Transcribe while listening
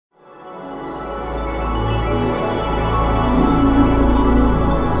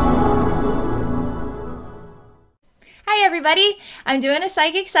everybody. I'm doing a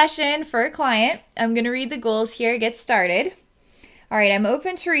psychic session for a client. I'm going to read the goals here, get started. All right, I'm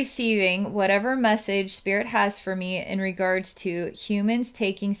open to receiving whatever message Spirit has for me in regards to humans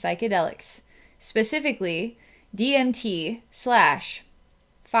taking psychedelics, specifically DMT slash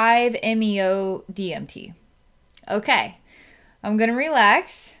 5-MeO DMT. Okay, I'm going to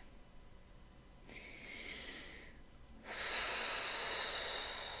relax.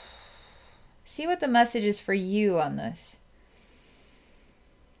 See what the message is for you on this.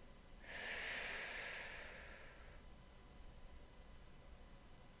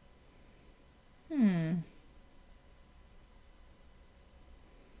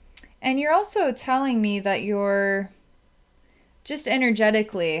 And you're also telling me that you're just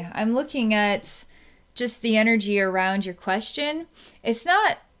energetically, I'm looking at just the energy around your question. It's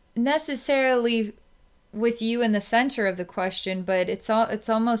not necessarily with you in the center of the question, but it's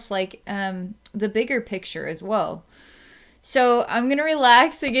almost like the bigger picture as well. So I'm going to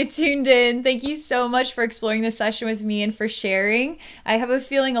relax and get tuned in. Thank you so much for exploring this session with me and for sharing. I have a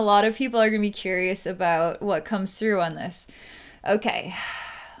feeling a lot of people are going to be curious about what comes through on this. Okay.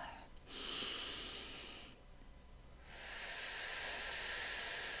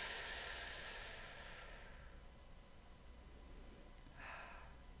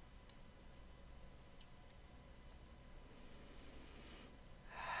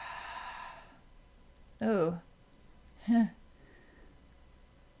 Oh.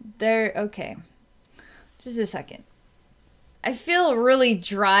 Okay. Just a second. I feel really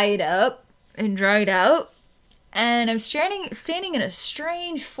dried up and dried out. And I'm standing in a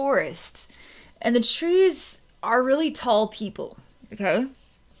strange forest. And the trees are really tall people. Okay?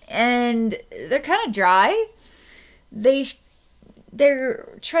 And they're kind of dry. They're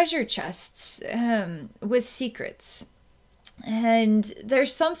treasure chests with secrets. And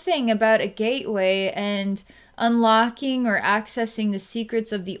there's something about a gateway and unlocking or accessing the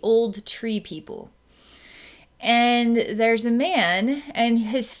secrets of the old tree people. And there's a man, and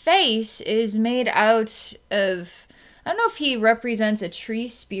his face is made out of, I don't know if he represents a tree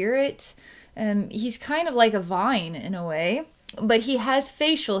spirit. He's kind of like a vine in a way, but he has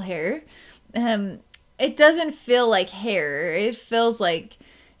facial hair. It doesn't feel like hair. It feels like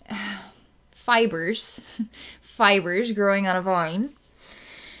fibers. Fibers growing on a vine.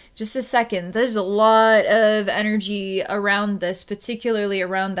 Just a second. There's a lot of energy around this, particularly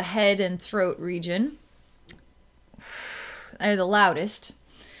around the head and throat region. They're the loudest.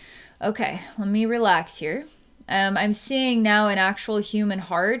 Okay, let me relax here. I'm seeing now an actual human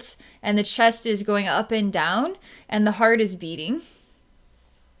heart, and the chest is going up and down, and the heart is beating.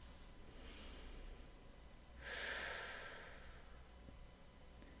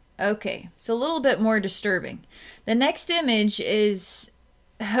 Okay, so a little bit more disturbing. The next image is,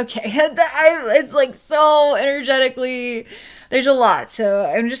 okay, it's like so energetically, there's a lot. So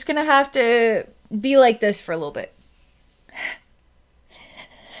I'm just going to have to be like this for a little bit.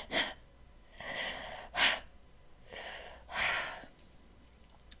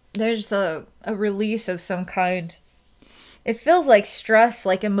 There's a release of some kind. It feels like stress,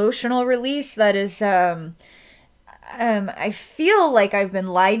 like emotional release that is, I feel like I've been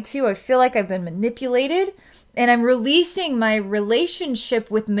lied to. I feel like I've been manipulated. And I'm releasing my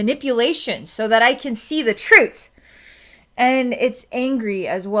relationship with manipulation so that I can see the truth. And it's angry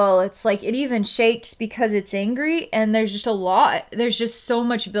as well. It's like it even shakes because it's angry. And there's just a lot. There's just so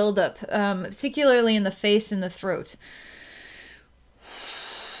much buildup, particularly in the face and the throat.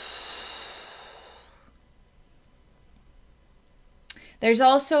 There's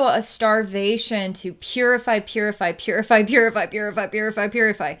also a starvation to purify,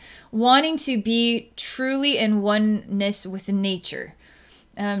 wanting to be truly in oneness with nature,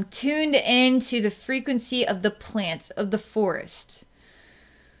 tuned into the frequency of the plants, of the forest,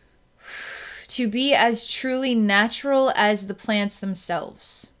 to be as truly natural as the plants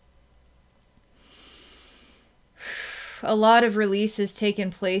themselves. A lot of release has taken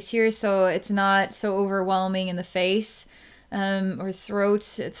place here, so it's not so overwhelming in the face. Or throat,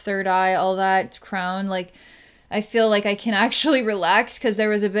 third eye, all that, crown. Like, I feel like I can actually relax because there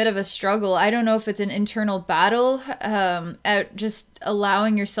was a bit of a struggle. I don't know if it's an internal battle at just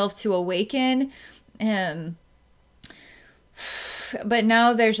allowing yourself to awaken. But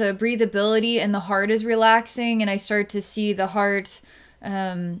now there's a breathability and the heart is relaxing, and I start to see the heart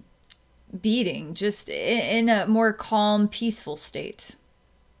beating just in a more calm, peaceful state.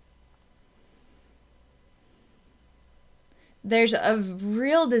 There's a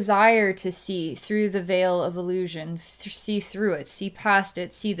real desire to see through the veil of illusion, see through it, see past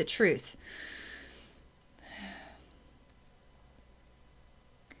it, see the truth.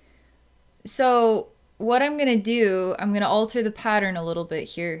 So what I'm going to do, I'm going to alter the pattern a little bit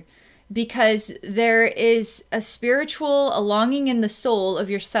here, because there is a spiritual, a longing in the soul of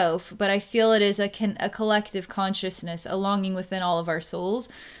yourself, but I feel it is a collective consciousness, a longing within all of our souls,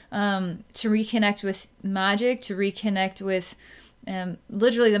 to reconnect with magic, to reconnect with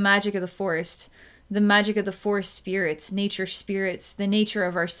literally the magic of the forest, the magic of the forest spirits, nature spirits, the nature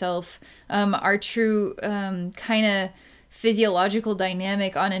of ourself, our true kind of physiological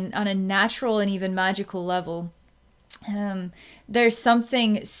dynamic on a natural and even magical level. There's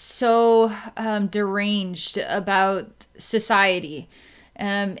something so deranged about society,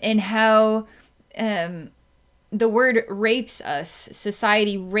 and how the word rapes us.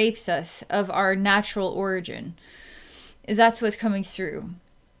 Society rapes us of our natural origin. That's what's coming through.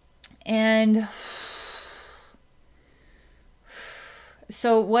 And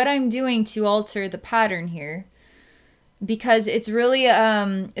so what I'm doing to alter the pattern here, because it's really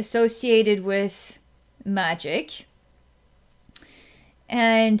associated with magic,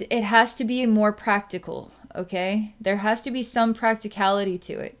 and it has to be more practical, okay? There has to be some practicality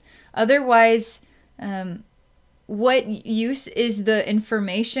to it. Otherwise, what use is the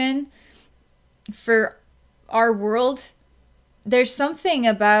information for our world? There's something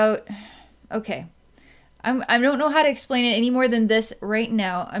about, okay, I don't know how to explain it any more than this right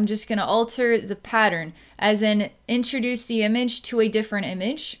now. I'm just going to alter the pattern, as in introduce the image to a different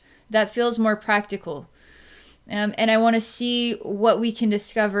image that feels more practical. And I want to see what we can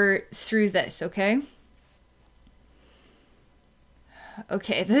discover through this, okay?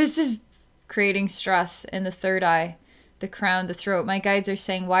 Okay, this is creating stress in the third eye, the crown, the throat. My guides are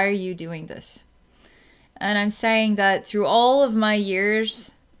saying, why are you doing this? And I'm saying that through all of my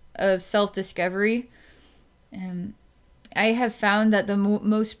years of self-discovery, I have found that the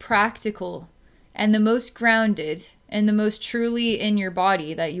most practical and the most grounded and the most truly in your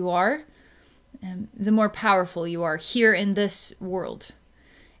body that you are, the more powerful you are here in this world.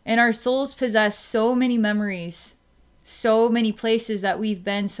 And our souls possess so many memories, so many places that we've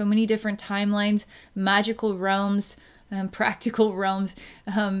been, so many different timelines, magical realms, practical realms,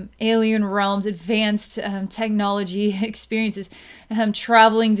 alien realms, advanced technology experiences,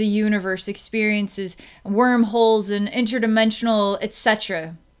 traveling the universe experiences, wormholes and interdimensional,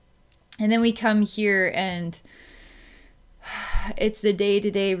 etc. And then we come here and it's the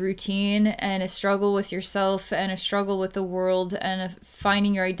day-to-day routine and a struggle with yourself and a struggle with the world and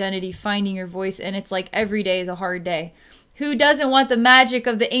finding your identity, finding your voice. And it's like every day is a hard day. Who doesn't want the magic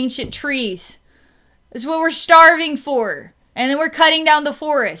of the ancient trees? It's what we're starving for. And then we're cutting down the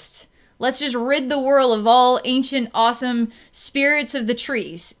forest. Let's just rid the world of all ancient, awesome spirits of the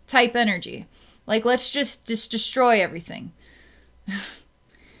trees type energy. Like, let's just destroy everything.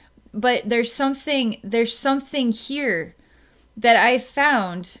 But there's something here that I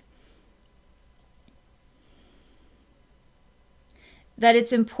found that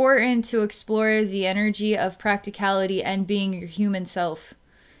it's important to explore the energy of practicality and being your human self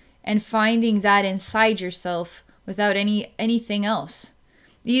and finding that inside yourself without anything else.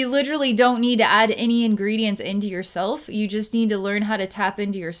 You literally don't need to add any ingredients into yourself. You just need to learn how to tap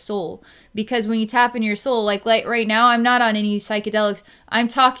into your soul. Because when you tap into your soul, like right now, I'm not on any psychedelics. I'm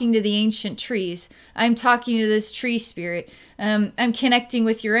talking to the ancient trees. I'm talking to this tree spirit. I'm connecting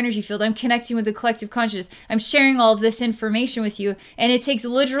with your energy field. I'm connecting with the collective consciousness. I'm sharing all of this information with you. And it takes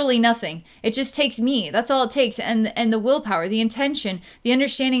literally nothing. It just takes me. That's all it takes. And the willpower, the intention, the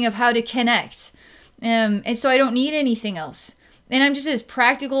understanding of how to connect. And so I don't need anything else. And I'm just as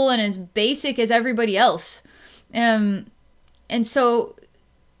practical and as basic as everybody else. And so,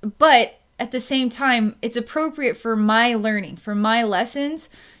 but at the same time, it's appropriate for my learning, for my lessons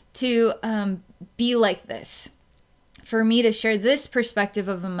to be like this. For me to share this perspective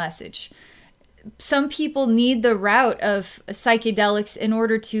of a message. Some people need the route of psychedelics in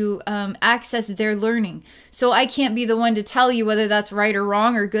order to access their learning. So I can't be the one to tell you whether that's right or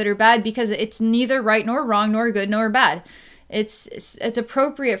wrong or good or bad, because it's neither right nor wrong nor good nor bad. It's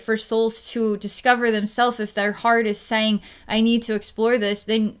appropriate for souls to discover themselves. If their heart is saying, I need to explore this,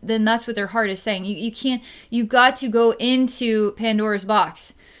 then that's what their heart is saying. You got to go into Pandora's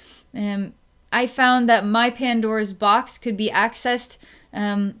box. I found that my Pandora's box could be accessed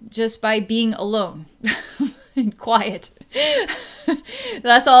just by being alone and quiet.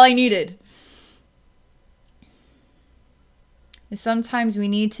 That's all I needed. Sometimes we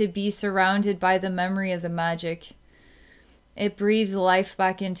need to be surrounded by the memory of the magic. It breathes life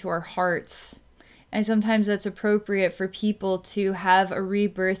back into our hearts. And sometimes that's appropriate for people to have a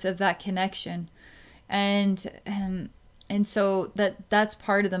rebirth of that connection. And so that's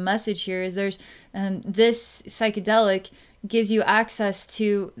part of the message here is there's this psychedelic gives you access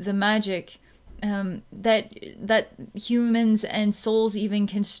to the magic that humans and souls even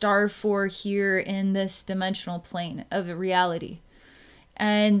can starve for here in this dimensional plane of reality.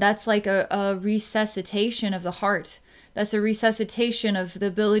 And that's like a resuscitation of the heart. That's a resuscitation of the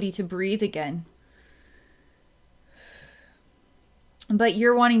ability to breathe again. But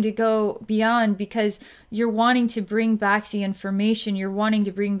you're wanting to go beyond because you're wanting to bring back the information. You're wanting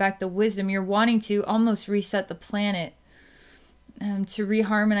to bring back the wisdom. You're wanting to almost reset the planet. To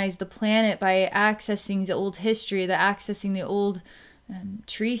reharmonize the planet by accessing the old history, accessing the old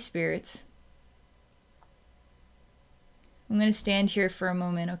tree spirits. I'm going to stand here for a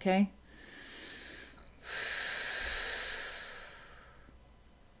moment, okay?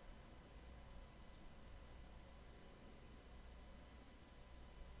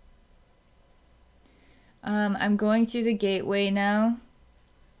 I'm going through the gateway now.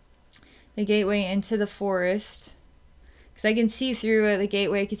 The gateway into the forest. Because I can see through the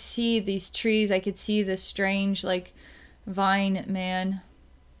gateway. I could see these trees. I could see this strange, like, vine man.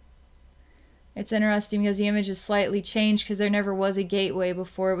 It's interesting because the image is slightly changed because there never was a gateway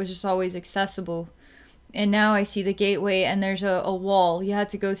before. It was just always accessible. And now I see the gateway and there's a wall. You had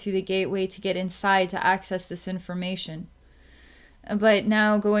to go through the gateway to get inside to access this information. But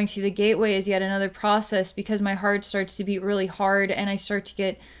now going through the gateway is yet another process because my heart starts to beat really hard and I start to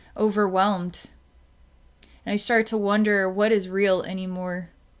get overwhelmed. And I start to wonder what is real anymore.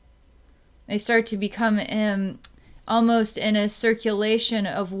 I start to become almost in a circulation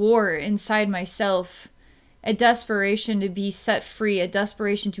of war inside myself. A desperation to be set free. A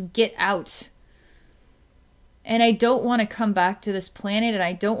desperation to get out. And I don't want to come back to this planet. And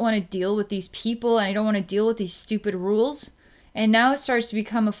I don't want to deal with these people. And I don't want to deal with these stupid rules. And now it starts to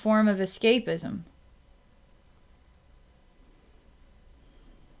become a form of escapism.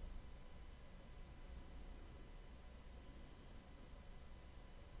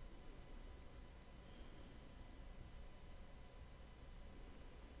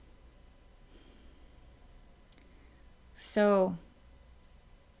 So,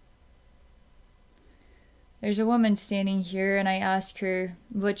 there's a woman standing here and I ask her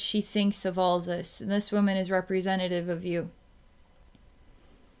what she thinks of all this. And this woman is representative of you.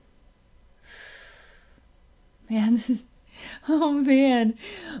 Man, this is... Oh, man.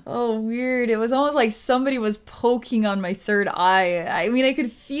 Oh, weird. It was almost like somebody was poking on my third eye. I mean, I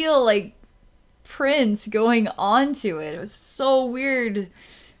could feel, like, prints going onto it. It was so weird.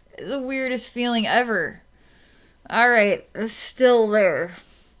 It's the weirdest feeling ever. Alright, it's still there.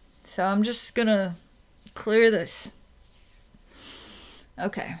 So I'm just gonna clear this.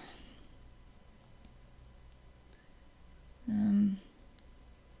 Okay.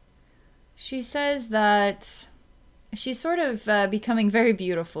 She says that she's sort of becoming very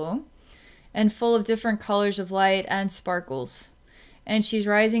beautiful and full of different colors of light and sparkles. And she's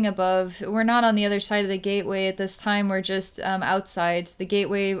rising above. We're not on the other side of the gateway at this time. We're just outside the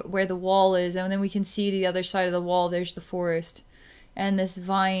gateway where the wall is. And then we can see the other side of the wall. There's the forest. And this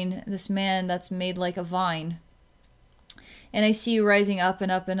vine, this man that's made like a vine. And I see you rising up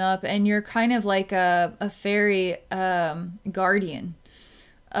and up and up. And you're kind of like a fairy guardian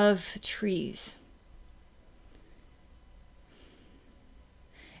of trees.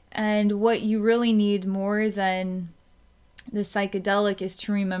 And what you really need more than the psychedelic is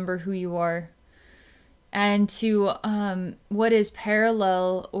to remember who you are. And to what is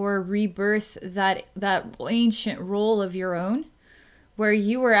parallel or rebirth that ancient role of your own, where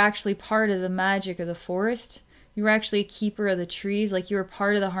you were actually part of the magic of the forest. You were actually a keeper of the trees, like you were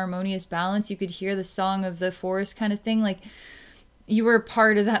part of the harmonious balance. You could hear the song of the forest kind of thing, like you were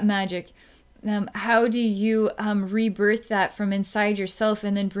part of that magic. How do you rebirth that from inside yourself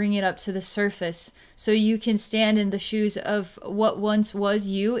and then bring it up to the surface so you can stand in the shoes of what once was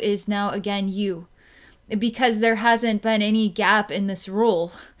you is now again you? Because there hasn't been any gap in this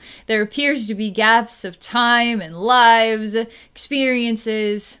role. There appears to be gaps of time and lives,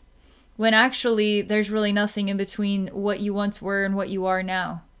 experiences, when actually there's really nothing in between what you once were and what you are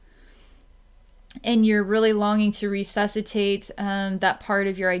now. And you're really longing to resuscitate that part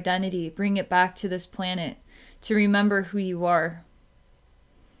of your identity, bring it back to this planet, to remember who you are.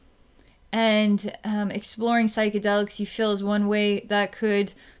 And exploring psychedelics, you feel, is one way that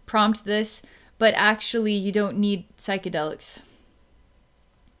could prompt this, but actually you don't need psychedelics.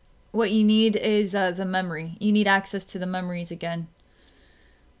 What you need is the memory. You need access to the memories again.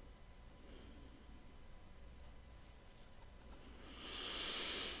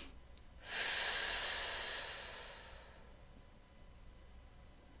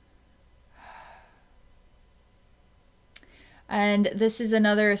 And this is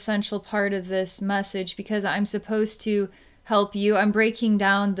another essential part of this message, because I'm supposed to help you. I'm breaking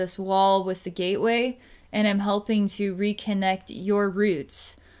down this wall with the gateway, and I'm helping to reconnect your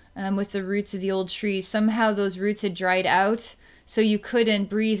roots with the roots of the old trees. Somehow those roots had dried out, so you couldn't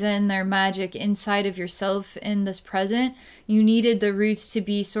breathe in their magic inside of yourself in this present. You needed the roots to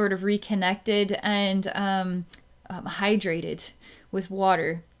be sort of reconnected and hydrated with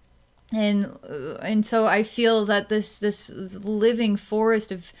water. And so I feel that this living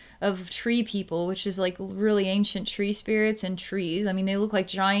forest of tree people, which is like really ancient tree spirits and trees. I mean, they look like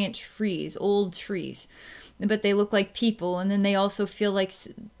giant trees, old trees, but they look like people. And then they also feel like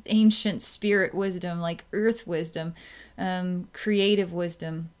ancient spirit wisdom, like earth wisdom, creative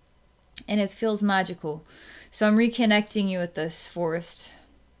wisdom, and it feels magical. So I'm reconnecting you with this forest,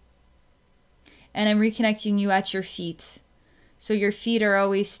 and I'm reconnecting you at your feet. So your feet are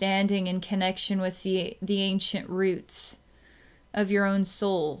always standing in connection with the ancient roots of your own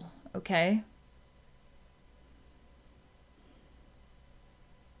soul, okay?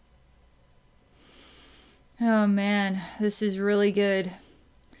 Oh man, this is really good.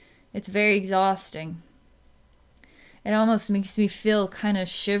 It's very exhausting. It almost makes me feel kind of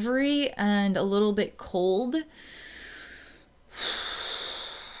shivery and a little bit cold.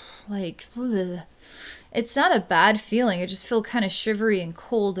 Like, ugh. It's not a bad feeling. I just feel kind of shivery and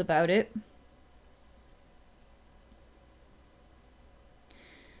cold about it.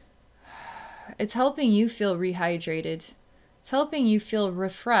 It's helping you feel rehydrated. It's helping you feel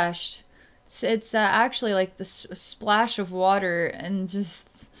refreshed. It's actually like the splash of water and just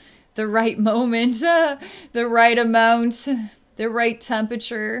the right moment, the right amount, the right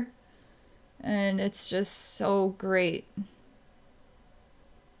temperature. And it's just so great.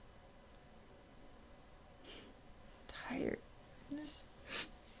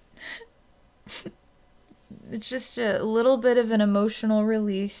 It's just a little bit of an emotional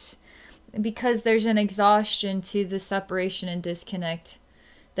release because there's an exhaustion to the separation and disconnect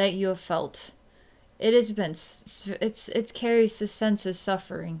that you have felt. It has been, it carries a sense of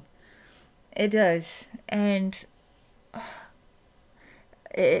suffering. It does. And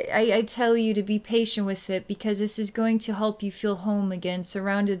I tell you to be patient with it because this is going to help you feel home again,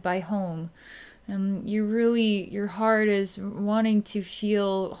 surrounded by home. Your heart is wanting to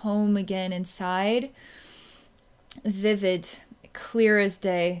feel home again inside. Vivid, clear as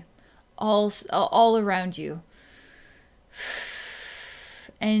day, all around you.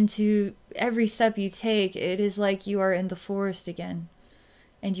 And to every step you take, it is like you are in the forest again.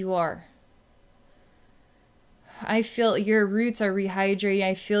 And you are. I feel your roots are rehydrating.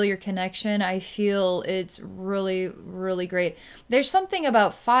 I feel your connection. I feel it's really, really great. There's something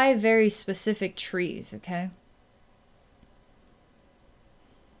about 5 very specific trees, okay?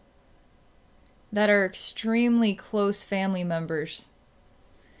 That are extremely close family members.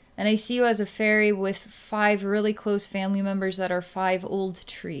 And I see you as a fairy with 5 really close family members that are 5 old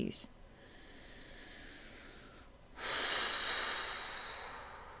trees.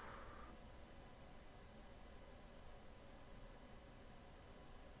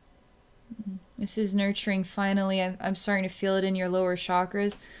 This is nurturing finally. I'm starting to feel it in your lower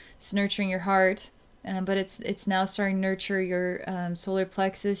chakras. It's nurturing your heart. But it's now starting to nurture your solar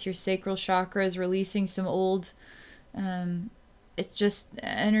plexus, your sacral chakras, releasing some old, it's just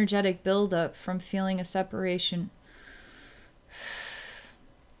energetic buildup from feeling a separation.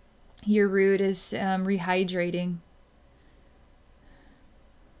 Your root is rehydrating.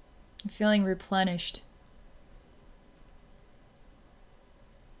 Feeling replenished.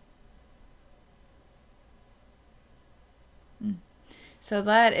 So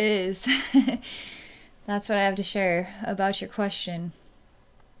that is, that's what I have to share about your question.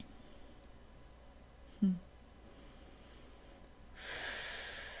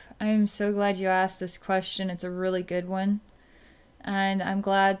 I'm so glad you asked this question. It's a really good one. And I'm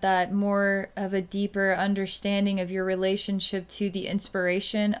glad that more of a deeper understanding of your relationship to the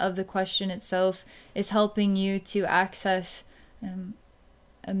inspiration of the question itself is helping you to access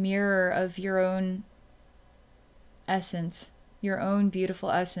a mirror of your own essence. Your own beautiful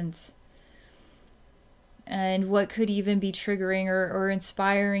essence, and what could even be triggering or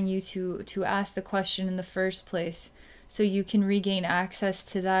inspiring you to ask the question in the first place, so you can regain access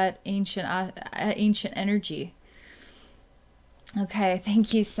to that ancient energy. Okay,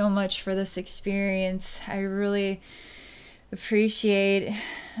 thank you so much for this experience. I really appreciate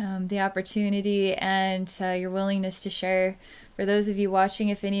the opportunity and your willingness to share. For those of you watching,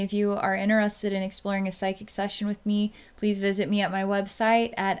 if any of you are interested in exploring a psychic session with me, please visit me at my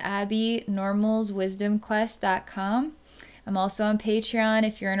website at abbeynormalswisdomquest.com. I'm also on Patreon.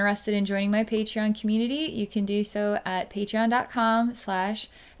 If you're interested in joining my Patreon community, you can do so at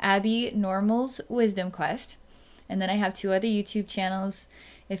patreon.com/abbeynormalswisdomquest. And then I have 2 other YouTube channels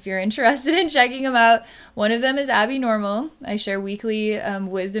if you're interested in checking them out. One of them is Abbey Normal. I share weekly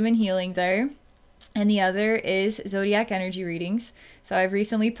wisdom and healing there. And the other is Zodiac energy readings. So I've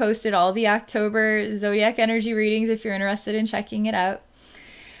recently posted all the October Zodiac energy readings if you're interested in checking it out.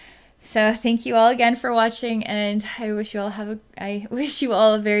 So thank you all again for watching, and I wish you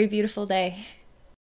all a very beautiful day.